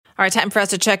All right, time for us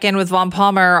to check in with Vaughn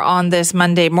Palmer on this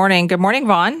Monday morning. Good morning,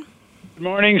 Vaughn. Good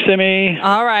morning, Simi.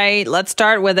 All right, let's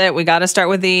start with it. We got to start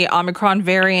with the Omicron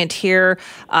variant here.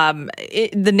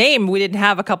 The name we didn't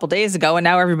have a couple days ago, and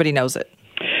now everybody knows it.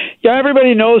 Yeah,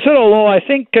 everybody knows it, although I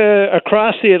think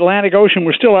across the Atlantic Ocean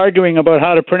we're still arguing about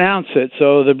how to pronounce it.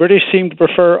 So the British seem to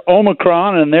prefer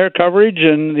Omicron in their coverage,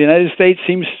 and the United States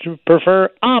seems to prefer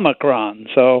Omicron.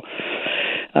 So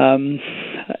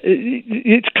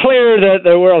it's clear that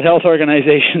the World Health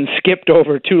Organization skipped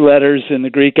over two letters in the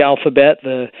Greek alphabet.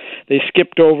 They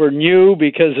skipped over new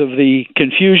because of the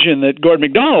confusion that Gordon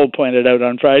MacDonald pointed out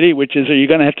on Friday, which is, are you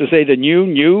going to have to say the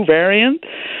new variant?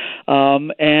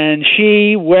 And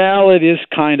Xi, well, it is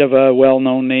kind of a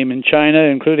well-known name in China,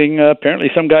 including apparently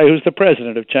some guy who's the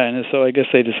president of China. So I guess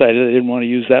they decided they didn't want to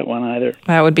use that one either.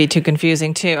 That would be too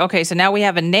confusing, too. Okay, so now we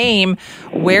have a name.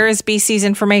 Where is BC's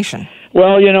information?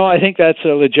 Well, I think that's a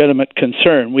legitimate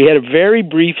concern. We had a very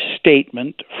brief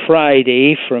statement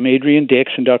Friday from Adrian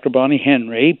Dix and Dr. Bonnie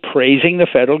Henry praising the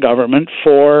federal government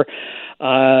for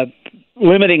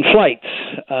limiting flights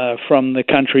from the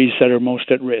countries that are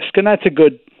most at risk. And that's a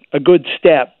good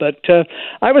step. But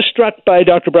I was struck by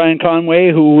Dr. Brian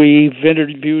Conway, who we've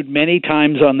interviewed many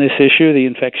times on this issue, the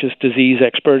infectious disease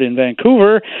expert in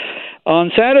Vancouver.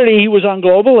 On Saturday, he was on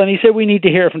Global, and he said we need to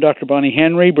hear from Dr. Bonnie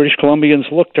Henry. British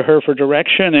Columbians look to her for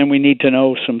direction, and we need to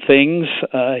know some things.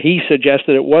 He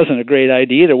suggested it wasn't a great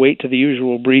idea to wait to the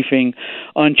usual briefing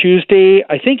on Tuesday.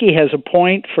 I think he has a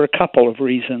point for a couple of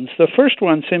reasons. The first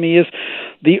one, Simi, is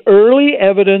the early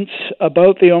evidence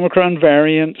about the Omicron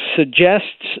variant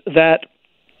suggests that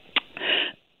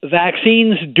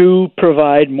vaccines do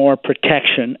provide more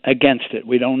protection against it.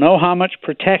 We don't know how much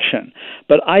protection,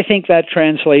 but I think that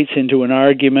translates into an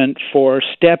argument for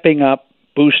stepping up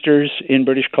boosters in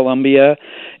British Columbia.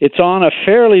 It's on a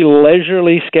fairly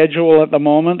leisurely schedule at the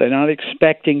moment. They're not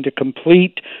expecting to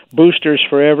complete boosters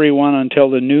for everyone until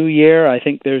the new year. I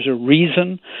think there's a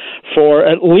reason for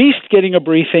at least getting a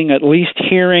briefing, at least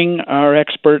hearing our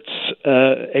experts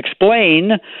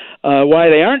explain why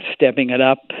they aren't stepping it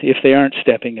up if they aren't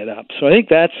stepping it up. So I think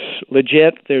that's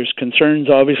legit. There's concerns,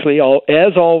 obviously,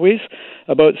 as always,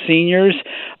 about seniors.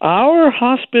 Our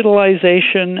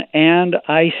hospitalization and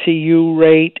ICU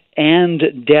rate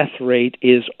and death rate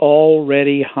is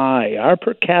already high. Our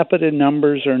per capita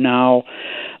numbers are now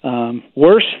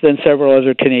worse than several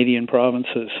other Canadian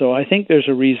provinces. So I think there's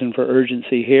a reason for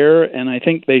urgency here, and I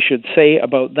think they should say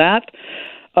about that.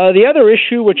 The other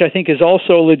issue, which I think is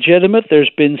also legitimate,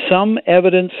 there's been some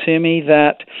evidence, Simi,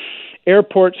 that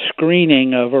airport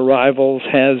screening of arrivals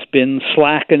has been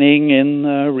slackening in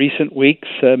recent weeks.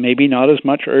 Maybe not as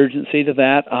much urgency to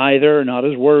that either, not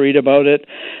as worried about it.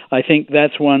 I think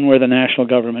that's one where the national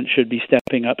government should be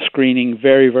stepping up screening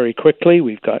very, very quickly.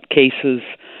 We've got cases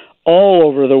all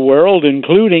over the world,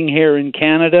 including here in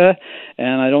Canada,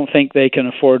 and I don't think they can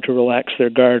afford to relax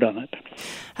their guard on it.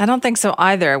 I don't think so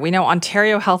either. We know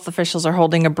Ontario health officials are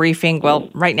holding a briefing, well,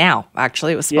 right now,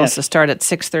 actually. It was supposed to start at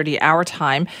 6:30 our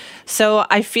time. So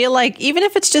I feel like even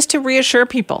if it's just to reassure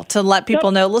people, to let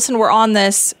people know, listen, we're on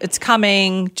this, it's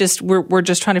coming, we're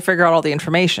just trying to figure out all the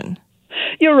information.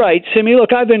 You're right, Simi.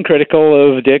 Look, I've been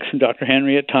critical of Dix and Dr.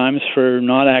 Henry at times for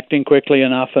not acting quickly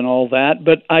enough and all that,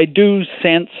 but I do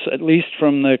sense, at least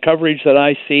from the coverage that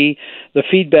I see, the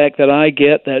feedback that I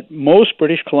get, that most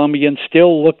British Columbians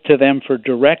still look to them for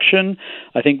direction.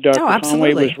 I think Dr.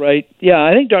 Conway was right. Yeah,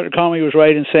 I think Dr. Conway was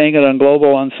right in saying it on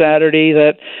Global on Saturday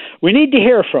that we need to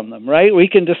hear from them, right? We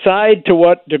can decide to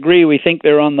what degree we think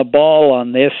they're on the ball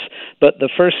on this, but the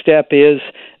first step is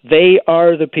they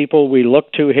are the people we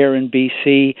look to here in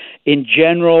BC. In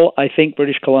general, I think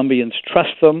British Columbians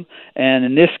trust them, and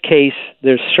in this case,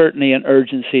 there's certainly an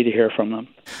urgency to hear from them.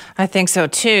 I think so,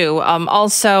 too.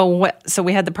 So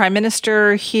we had the Prime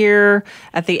Minister here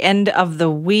at the end of the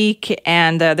week,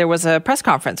 and there was a press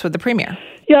conference with the Premier.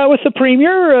 Yeah, with the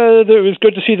Premier, it was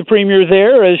good to see the Premier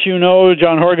there. As you know,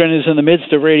 John Horgan is in the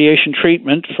midst of radiation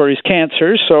treatment for his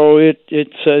cancer, so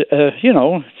it's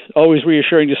always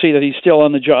reassuring to see that he's still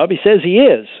on the job. He says he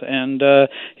is, and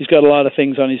he's got a lot of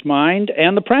things on his mind.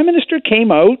 And the Prime Minister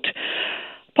came out.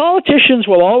 Politicians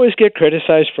will always get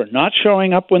criticized for not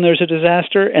showing up when there's a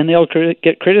disaster, and they'll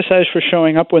get criticized for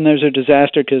showing up when there's a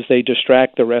disaster because they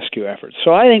distract the rescue efforts.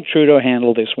 So I think Trudeau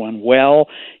handled this one well.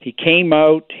 He came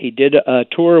out, he did a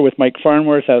tour with Mike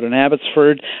Farnworth out in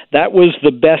Abbotsford. That was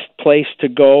the best place to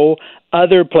go.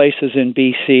 Other places in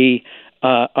BC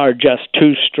are just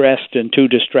too stressed and too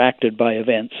distracted by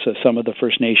events, some of the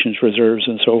First Nations reserves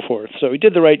and so forth. So he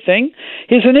did the right thing.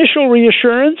 His initial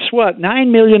reassurance,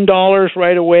 $9 million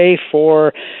right away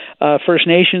for First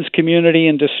Nations community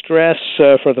in distress,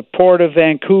 for the Port of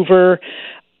Vancouver,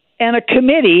 and a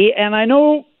committee, and I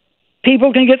know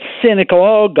people can get cynical,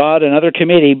 oh God, another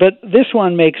committee, but this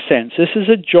one makes sense. This is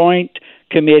a joint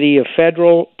committee of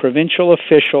federal, provincial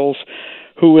officials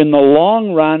who in the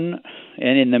long run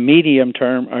and in the medium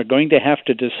term are going to have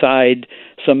to decide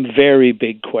some very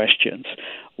big questions.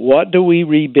 What do we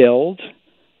rebuild?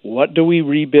 What do we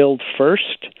rebuild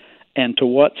first? And to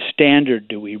what standard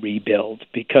do we rebuild?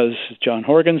 Because John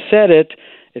Horgan said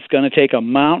it's going to take a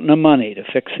mountain of money to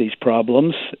fix these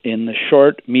problems in the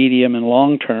short, medium, and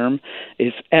long term.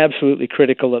 It's absolutely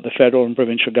critical that the federal and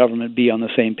provincial government be on the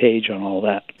same page on all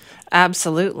that.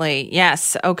 Absolutely.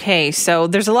 Yes. Okay. So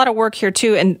there's a lot of work here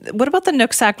too. And what about the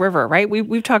Nooksack River, right?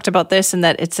 We've talked about this and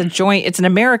that it's an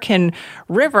American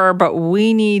river, but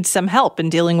we need some help in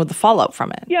dealing with the fallout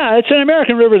from it. Yeah, it's an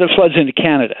American river that floods into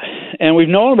Canada. And we've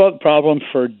known about the problem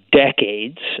for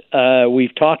decades.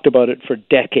 We've talked about it for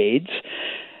decades.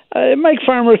 Mike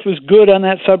Farnworth was good on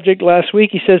that subject last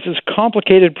week. He says it's a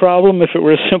complicated problem. If it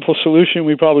were a simple solution,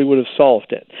 we probably would have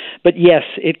solved it. But yes,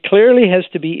 it clearly has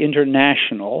to be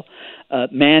international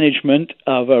management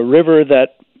of a river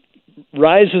that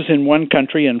rises in one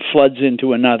country and floods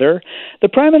into another. The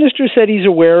Prime Minister said he's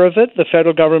aware of it. The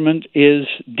federal government is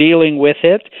dealing with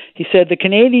it. He said the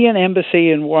Canadian Embassy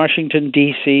in Washington,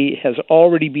 D.C. has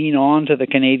already been on to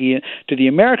the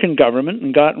American government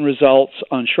and gotten results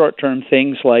on short-term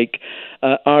things like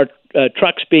our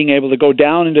trucks being able to go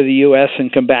down into the U.S.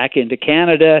 and come back into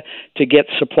Canada to get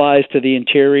supplies to the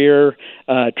interior,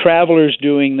 travelers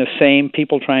doing the same,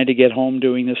 people trying to get home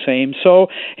doing the same. So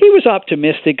he was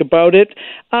optimistic about it.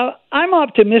 I'm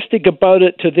optimistic about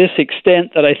it to this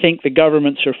extent that I think the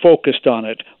governments are focused on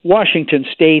it. Washington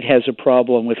State has a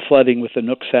problem with flooding with the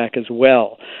Nooksack as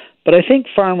well. But I think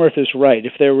Farnworth is right.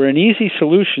 If there were an easy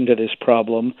solution to this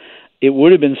problem, it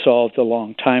would have been solved a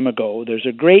long time ago. There's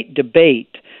a great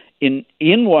debate in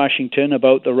Washington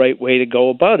about the right way to go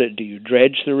about it. Do you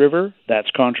dredge the river? That's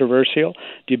controversial.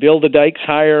 Do you build the dikes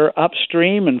higher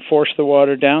upstream and force the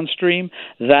water downstream?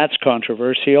 That's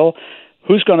controversial.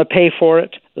 Who's going to pay for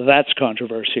it? That's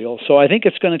controversial. So I think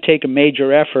it's going to take a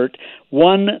major effort,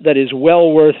 one that is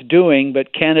well worth doing,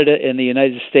 but Canada and the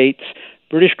United States,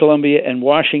 British Columbia and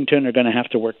Washington are going to have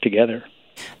to work together.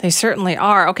 They certainly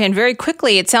are. Okay, and very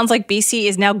quickly, it sounds like BC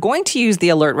is now going to use the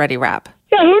Alert Ready wrap.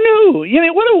 Yeah, who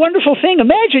knew? What a wonderful thing.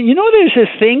 Imagine, there's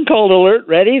this thing called Alert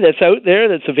Ready that's out there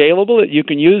that's available that you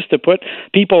can use to put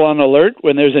people on alert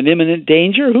when there's an imminent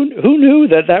danger. Who knew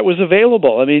that was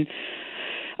available? I mean,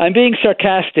 I'm being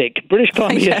sarcastic. British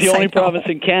Columbia is the only province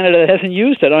in Canada that hasn't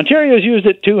used it. Ontario's used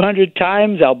it 200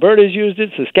 times. Alberta's used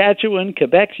it. Saskatchewan,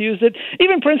 Quebec's used it.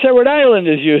 Even Prince Edward Island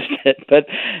has used it. But,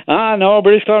 no,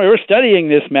 British Columbia, we're studying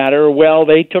this matter. Well,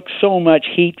 they took so much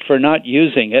heat for not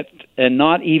using it and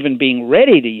not even being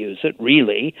ready to use it,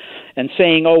 really, and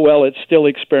saying, oh, well, it's still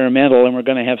experimental and we're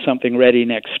going to have something ready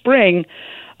next spring,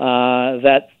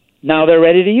 that now they're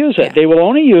ready to use it. Yeah. They will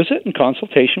only use it in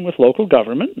consultation with local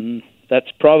government, and that's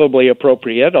probably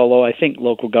appropriate, although I think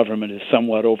local government is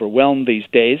somewhat overwhelmed these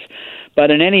days.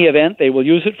 But in any event, they will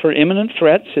use it for imminent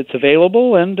threats. It's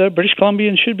available, and British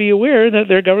Columbians should be aware that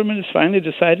their government has finally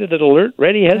decided that Alert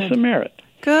Ready has some merit.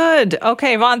 Good.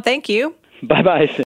 Okay, Vaughn, thank you. Bye-bye.